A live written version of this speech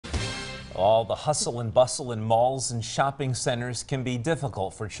All the hustle and bustle in malls and shopping centers can be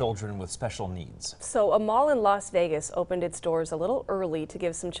difficult for children with special needs. So a mall in Las Vegas opened its doors a little early to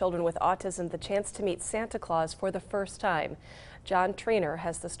give some children with autism the chance to meet Santa Claus for the first time. John Trainer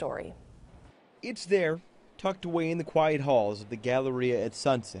has the story. It's there, tucked away in the quiet halls of the Galleria at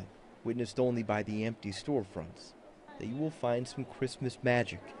Sunset, witnessed only by the empty storefronts, that you will find some Christmas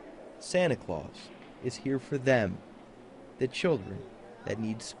magic. Santa Claus is here for them, the children that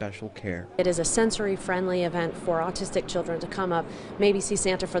need special care. It is a sensory-friendly event for autistic children to come up, maybe see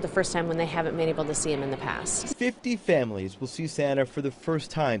Santa for the first time when they haven't been able to see him in the past. 50 families will see Santa for the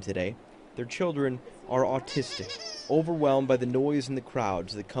first time today. Their children are autistic, overwhelmed by the noise and the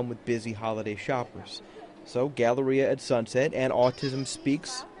crowds that come with busy holiday shoppers. So Galleria at Sunset and Autism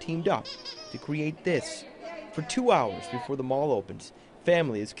Speaks teamed up to create this. For 2 hours before the mall opens,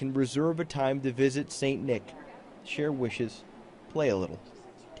 families can reserve a time to visit St. Nick, share wishes, play a little,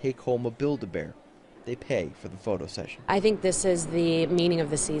 take home a Build-A-Bear. They pay for the photo session. I think this is the meaning of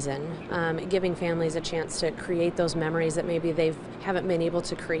the season, giving families a chance to create those memories that maybe they haven't been able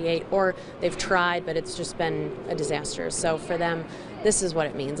to create, or they've tried but it's just been a disaster. So for them, this is what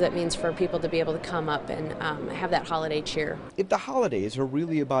it means. It means for people to be able to come up and have that holiday cheer. If the holidays are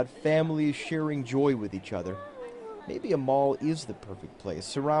really about families sharing joy with each other, maybe a mall is the perfect place,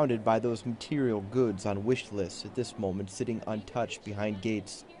 surrounded by those material goods on wish lists at this moment sitting untouched behind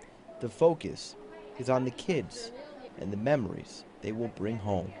gates. The focus is on the kids and the memories they will bring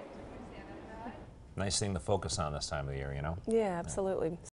home. Nice thing to focus on this time of the year, you know? Yeah, absolutely.